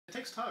It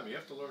takes time. You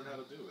have to learn how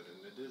to do it,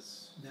 and it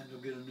is. And then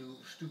you'll get a new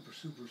super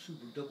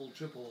double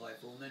triple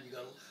iPhone. Then you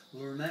got to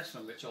learn that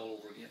son of a bitch all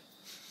over again,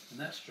 and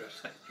that's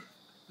stressful.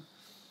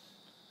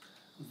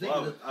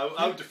 Well,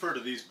 I would defer to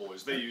these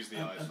boys. They use the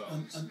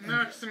iPhones.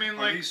 No, just I mean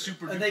like these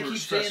super and they duper keep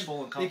stressful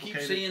saying, and complicated.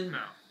 They keep saying,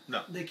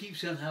 no. They keep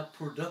saying how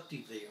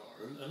productive they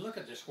are. And look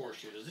at this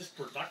horseshit. Is this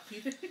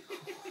productive? It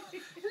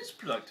is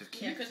productive.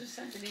 Yeah, because it's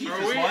something Keep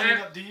Are we lining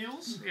up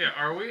deals. Yeah,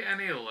 are we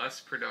any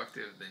less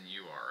productive than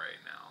you are right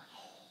now?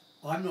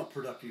 I'm not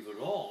productive at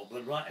all.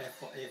 But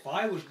if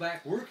I was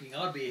back working,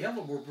 I'd be a hell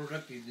of more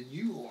productive than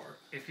you are.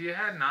 If you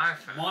had an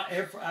iPhone,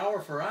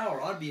 Hour for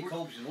hour, I'd be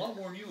accomplishing a lot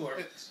more than you are.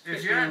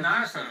 If you had an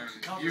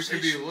iPhone, you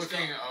could be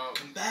looking up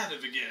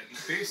combative again.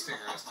 basting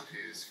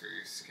recipes for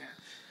your skin.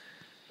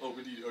 Oh,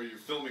 you're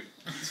filming.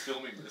 He's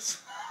filming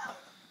this.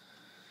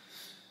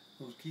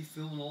 Was Keith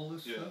filming all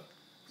this stuff?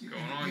 It's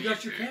going on You got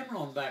YouTube. your camera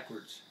on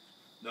backwards.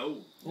 No.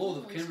 Oh,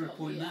 the camera's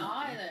pointing out.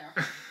 Eye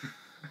there.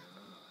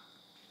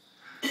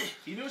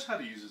 He knows how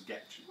to use his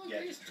gadget.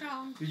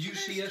 Did you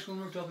see us when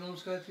we were talking on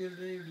Skype the other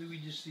day, or did we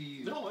just see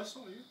you? No, I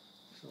saw you.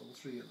 So all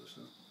three of us,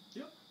 huh?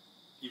 Yep.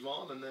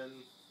 Yvonne and then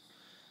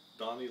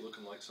Donnie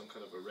looking like some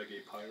kind of a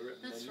reggae pirate.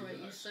 And That's then right,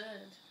 you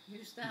said.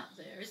 Who's that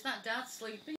there? Is that Dad sleeping?